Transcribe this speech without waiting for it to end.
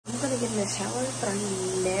get in the shower, but I'm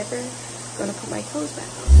never gonna put my clothes back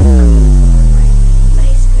on. I'm gonna put on my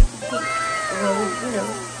nice pink robe, you know.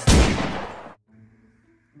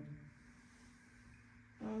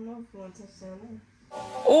 I don't know if you want to touch that one.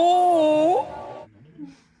 Oh!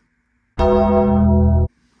 You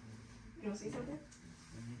want to see something?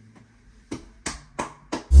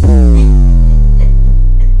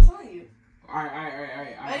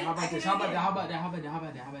 Alright. How about this? How about that?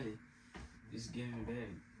 Just give him a bag.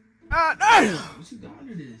 What you got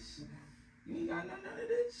under this? You ain't got nothing under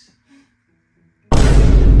this?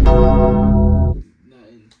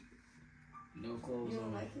 Nothing. No clothes You don't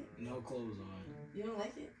on. like it? No clothes on. You don't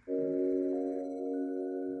like it?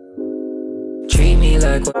 Treat me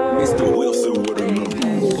like Mr. Wilson with a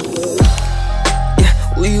yeah,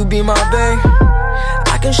 will you be my babe?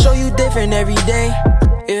 I can show you different every day.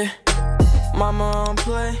 Yeah, mama on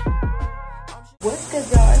play. What's good,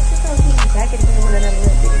 y'all? It's just me back at again with another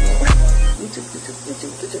video. YouTube.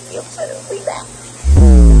 We back.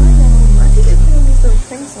 My nigga putting these little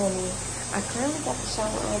pranks on me. I currently got the shower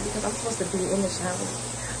on because I'm supposed to be in the shower.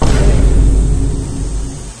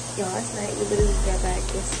 Y'all, last night we literally got back.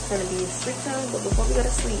 It's gonna be sleep time, but before we go to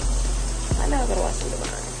sleep, I know I gotta watch some of mine.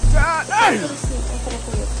 Before we go to sleep, I'm gonna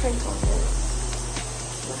play a prank on this.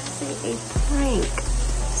 When I say a prank,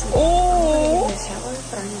 so I'm gonna get in the shower,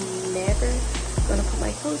 but I'm never gonna put my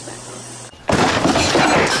clothes back on.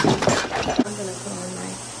 I'm gonna put on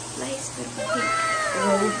my nice beautiful pink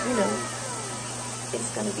robe, you know.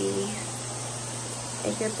 It's gonna be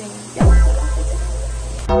a good thing. We're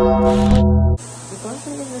going to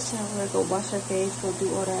get in the shower, go wash our face, go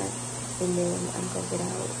do all that, and then I'm gonna get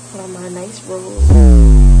out, put on my nice robe.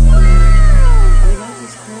 I got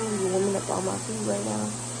these currently warming up all my food right now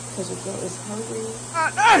because your girl is hungry.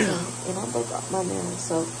 And I broke up my man,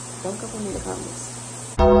 so don't come in the comments.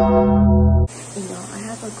 You know, I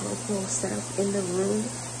have a GoPro set up in the room.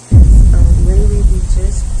 Literally, we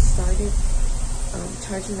just started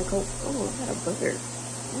charging the GoPro. Oh, I had a booger.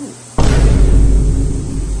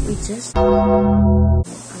 We just. I don't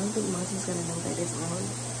think Monty's gonna know that it's on,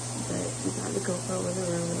 but we got the GoPro in the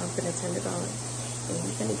room, and I'm gonna turn it on, and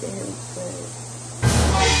we're gonna get him good.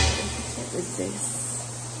 He can't resist.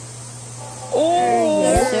 Oh,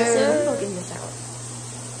 yes, sir. I'm gonna get in the shower.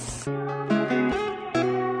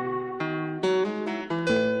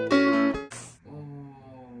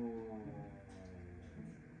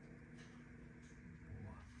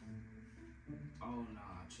 Oh,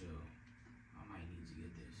 nah, chill. I might need to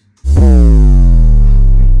get this.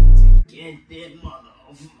 Get that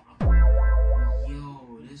motherfucker. Yo,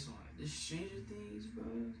 this one. This Stranger Things, bro.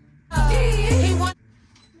 He wants.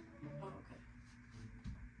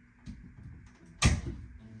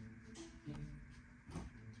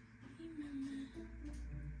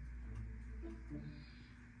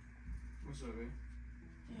 What's up, man?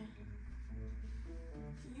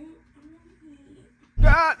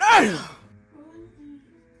 God damn!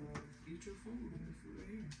 Eat your food. Your food right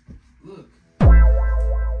here. Look.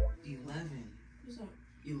 11. What's up?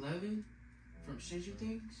 11 from Stranger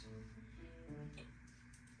Things.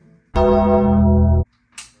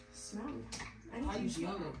 Smell it. How you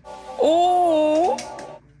smell it? Oh! What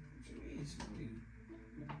you mean, smell you?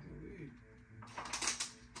 Weird.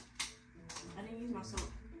 I didn't use my soap.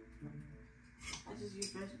 I just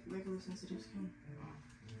used regular sensitive skin.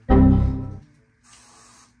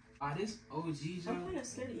 Ah, this OG, John. I'm kind of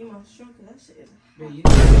scared to eat my shrimp because that shit is. Bro, you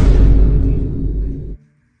know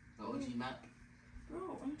the OG map. Bro,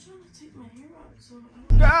 I'm trying to take my hair out so I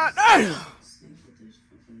don't God damn! sleep with this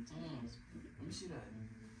fucking thing. Let me see that.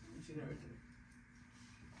 Let me see that right there.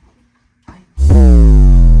 I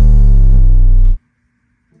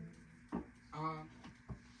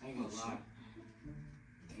ain't gonna lie.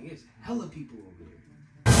 Dang, it's hella people over there.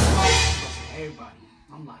 Everybody.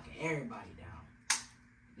 I'm locking everybody down.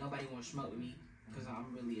 Nobody wanna smoke with me because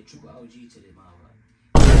I'm really a triple OG to this motherfucker.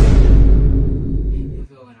 You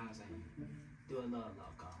feel what I'm saying? Do a love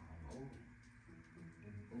call.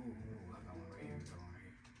 Ooh, I got one right here.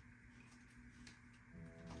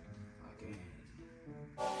 Okay.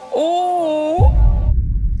 Oh!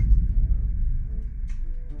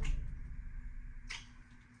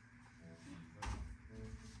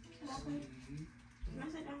 Can I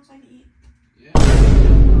sit down so I can eat? Yeah.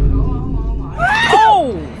 Hold on.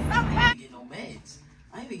 Oh!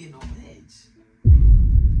 I ain't even get no meds.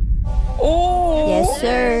 Oh! Yes,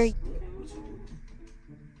 sir.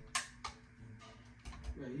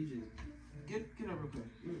 Bro, you just get up real quick.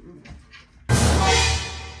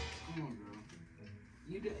 Come on,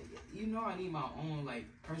 girl. You know I need my own like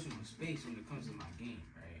personal space when it comes to my game,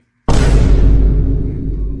 right?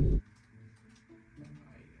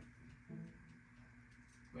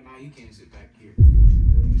 Nah, you can't sit back here.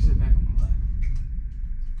 You sit back on my lap.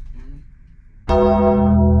 You hear me?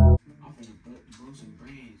 I'm finna blow some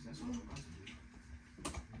brains. That's what I'm about to do.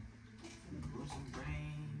 Blow some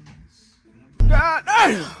brains. God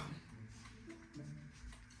damn!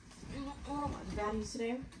 Values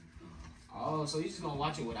today. Oh, so you just gonna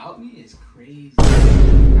watch it without me? It's crazy.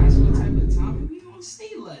 That's what type of time we gonna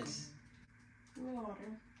stay less. Give me water.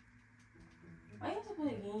 Why you have to play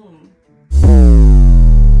a game?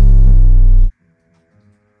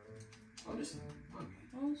 Oh, this is bugging.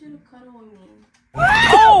 I want you to cuddle with me.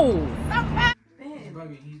 Oh! Babe. He's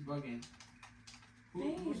bugging. He's bugging.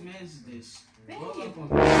 Whose man is this? Babe. Roll up on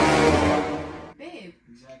me. Babe.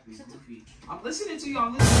 Exactly. Goofy. I'm listening to you.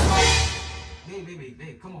 I'm listening.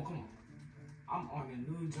 Babe. Come on. I'm on the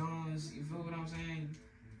new Jones. You feel what I'm saying?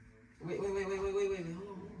 Wait. Hold on. I want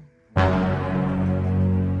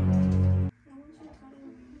you to cuddle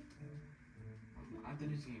with me. After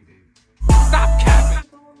this game, baby. Stop capping.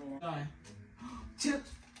 Sorry.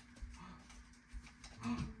 Tips.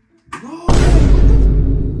 No.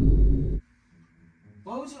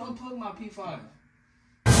 Why would you unplug my P5?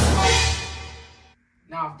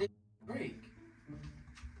 Now if this break.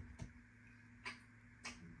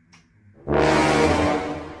 I'm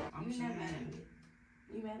You just not mad at mad. me?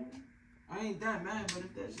 You mad at me? I ain't that mad, but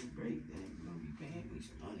if that shit break, then you're gonna be paying me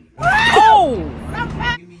some money. Oh!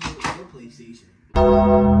 Give me your PlayStation.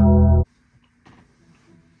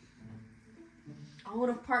 Oh,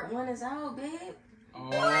 the part 1 is out, babe. Oh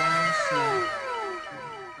shit.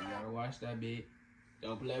 You gotta watch that bit.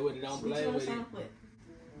 Don't play with it, don't play with it.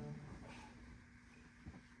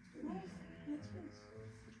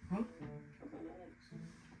 Huh?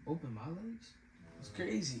 Open my legs? It's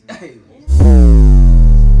crazy. Hey,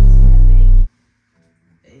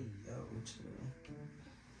 hey, yo, chill.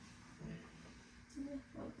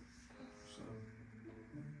 So,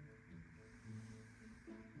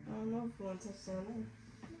 I don't know if you want to touch down there. you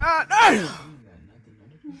ain't got nothing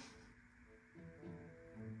under there.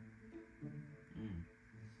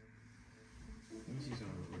 Let me see something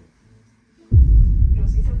real quick. You want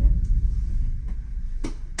to see something?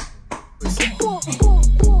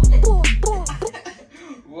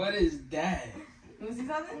 What is that? You want to see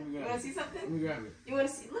something? You want to see something? Let me grab it. You want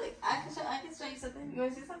to see? Look, I can show you something. You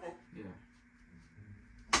want to see something? Yeah.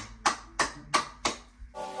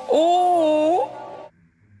 Oh!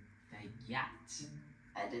 That yacht.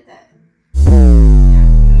 I did that. Yeah. You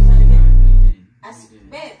want to try it again? No, you didn't.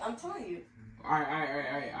 Babe, I'm telling you. Alright.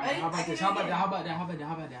 Ready? How about this? How about that?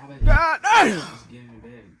 God damn! Let's get in the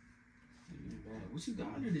bag. What you got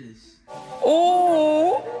under this?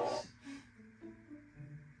 Oh!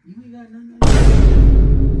 You ain't got nothing. You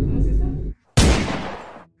want to see something?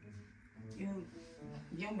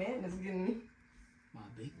 Your man is getting me. My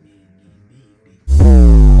big man getting big.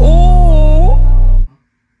 Oh!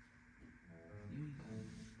 You ain't got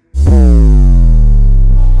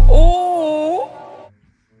Oh!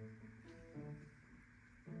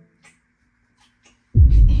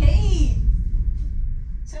 Hey!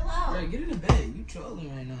 Chill out. Bro, get in the bed. You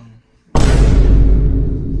trolling right now.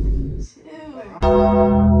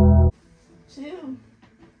 Chill.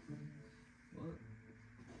 What?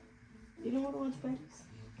 You don't want to watch Betty's?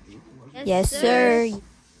 Yes, sir.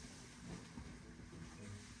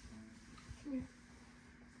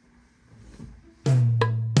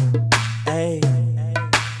 Hey.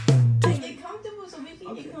 Get comfortable so we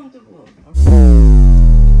can get comfortable. I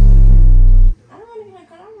don't want to be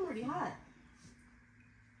like, I'm already hot.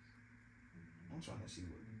 I'm trying to see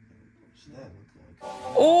what that looks like.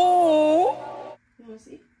 Oh! You want to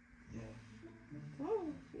see? Yeah. Come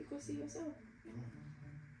on, you go see yourself.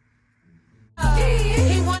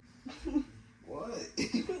 What?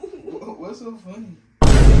 What's so funny?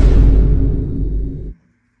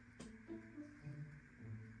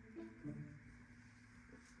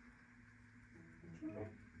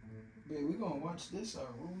 Babe, we gonna watch this or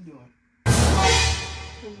what we doing?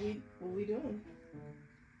 What we doing?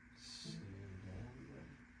 Shit,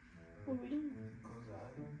 What we doing? close the eye.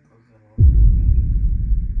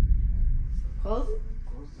 Close it?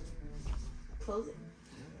 Close it. Close it?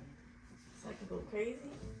 So I can go crazy?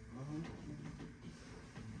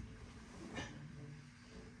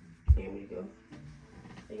 Here we go.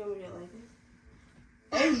 You want me to like this?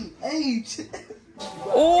 Hey!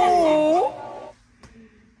 Oh!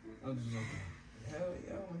 I'm just joking. Hell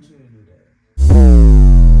yeah, I want you to do that.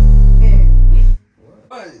 Man.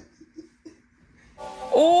 What?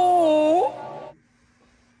 Oh!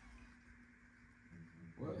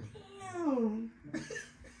 What? Damn.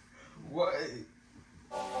 What?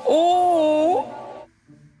 Oh!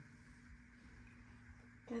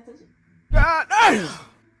 Can I touch it? God damn!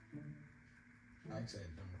 ask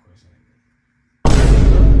that dumb question again.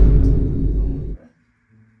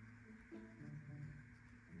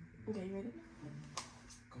 Okay, you ready?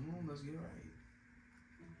 Come on, let's get right.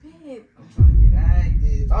 Babe. I'm trying to get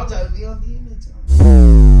active. I'm trying to be on the image.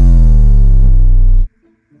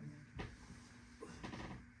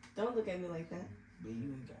 Don't look at me like that. But you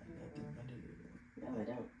ain't got nothing under there. No, I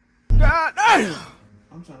don't. God damn!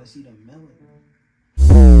 I'm trying to see the melon.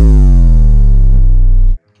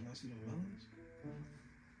 Can I see the melons?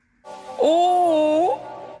 Oh.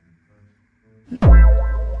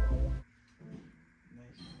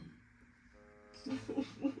 Nice.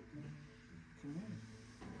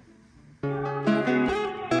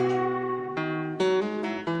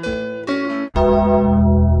 Come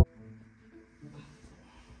on.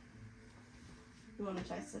 You want to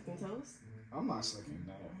try sucking toes? I'm not sucking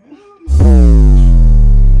that. Babe.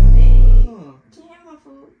 Can you have my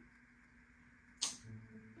food?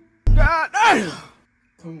 God damn!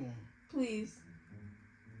 Come on. Please.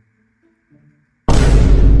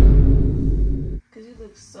 Cause you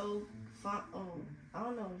look so fun. Oh, I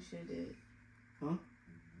don't know what you should did. Huh?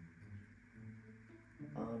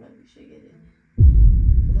 Oh no, you should get it.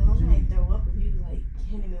 Cause I might throw up if you like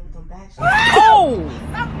hitting me with them back shots. Oh!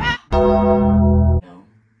 No,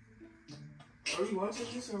 Are we watching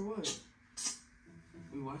this or what?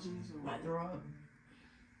 We watching this or what? might throw up.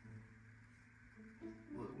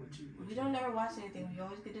 What you? We don't never watch anything. We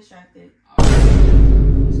always get distracted. So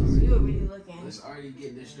You already looking. let's already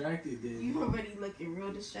get distracted then. You already looking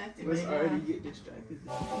real distracted Let's right already now. get distracted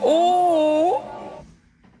then. Oh!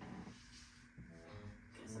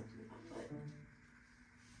 Guess I'll do my butt.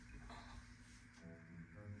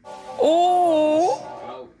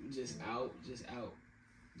 Oh! Just out.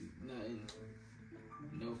 Nothing.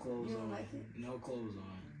 No clothes You don't on. like it? No clothes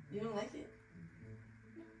on. You don't like it?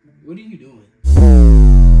 What are you doing?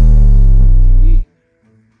 Can we?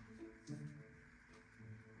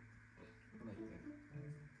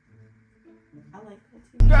 I like that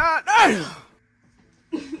too. God damn!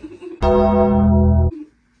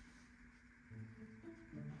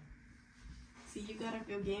 See, you got up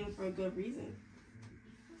your game for a good reason.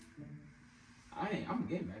 I'm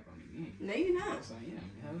getting back on the game. No, you're not. Yes, I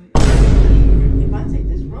am. Hell yeah. If I take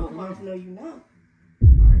this robe off, no, you're not.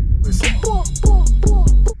 Alright, no.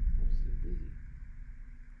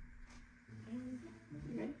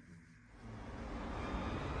 You ready?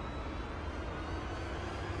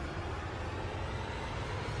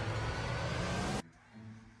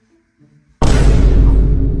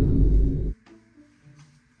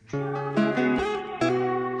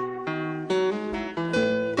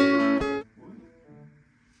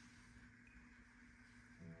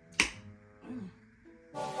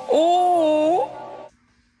 Oh!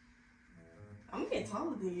 I'm getting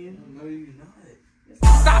taller than you. No, you're not.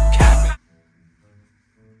 Stop capping!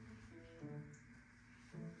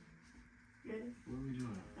 You ready? What are we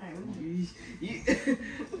doing? Alright,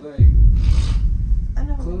 Like, I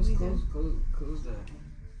know what close we that. do. Close it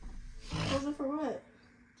For what? motherfucker.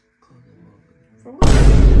 For what?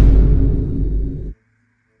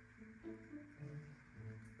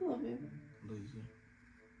 I love you. Lazy.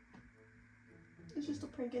 It's just a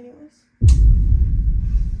prank anyways.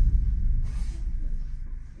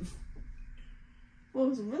 Well,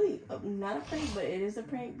 it's really not a prank, but it is a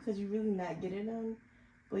prank because you really not get it done.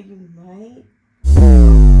 But you might. At the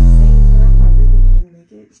same time, I really didn't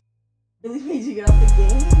make it. Really made you get off the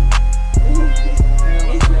game.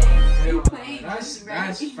 That's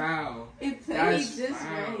foul. It played That's just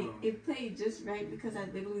foul. right. It played just right because I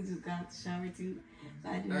literally just got out the shower too. So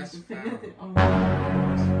I didn't That's have to put foul. nothing on.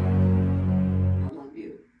 I love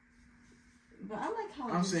you. But I like how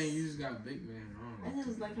I'm saying you just got big man wrong. I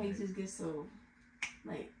just like how you just get so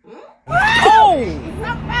like Oh!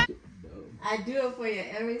 I do it for you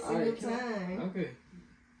every single Alright, time. Okay.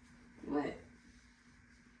 What?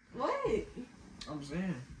 What? I'm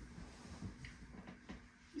saying.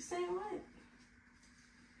 You saying what?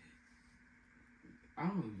 I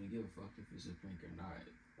don't even give a fuck if it's a prank or not.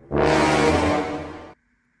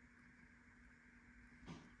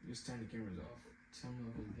 Just turn the cameras off. Tell me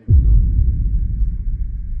if the cameras off.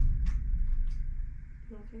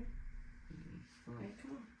 Okay. Fine. Alright,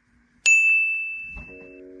 come on.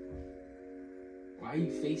 Why are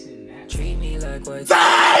you facing that? Treat me like what?